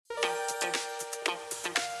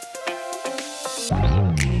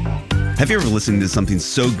Have you ever listened to something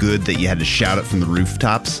so good that you had to shout it from the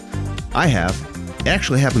rooftops? I have. It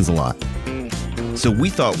actually happens a lot. So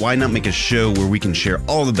we thought, why not make a show where we can share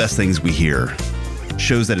all the best things we hear?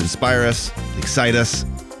 Shows that inspire us, excite us,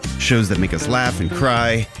 shows that make us laugh and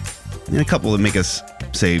cry, and a couple that make us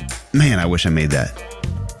say, man, I wish I made that.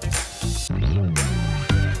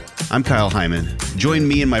 I'm Kyle Heimann. Join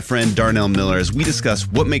me and my friend Darnell Miller as we discuss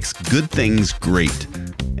what makes good things great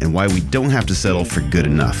and why we don't have to settle for good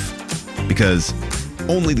enough. Because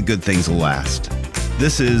only the good things will last.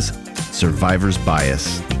 This is Survivor's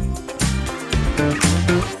Bias.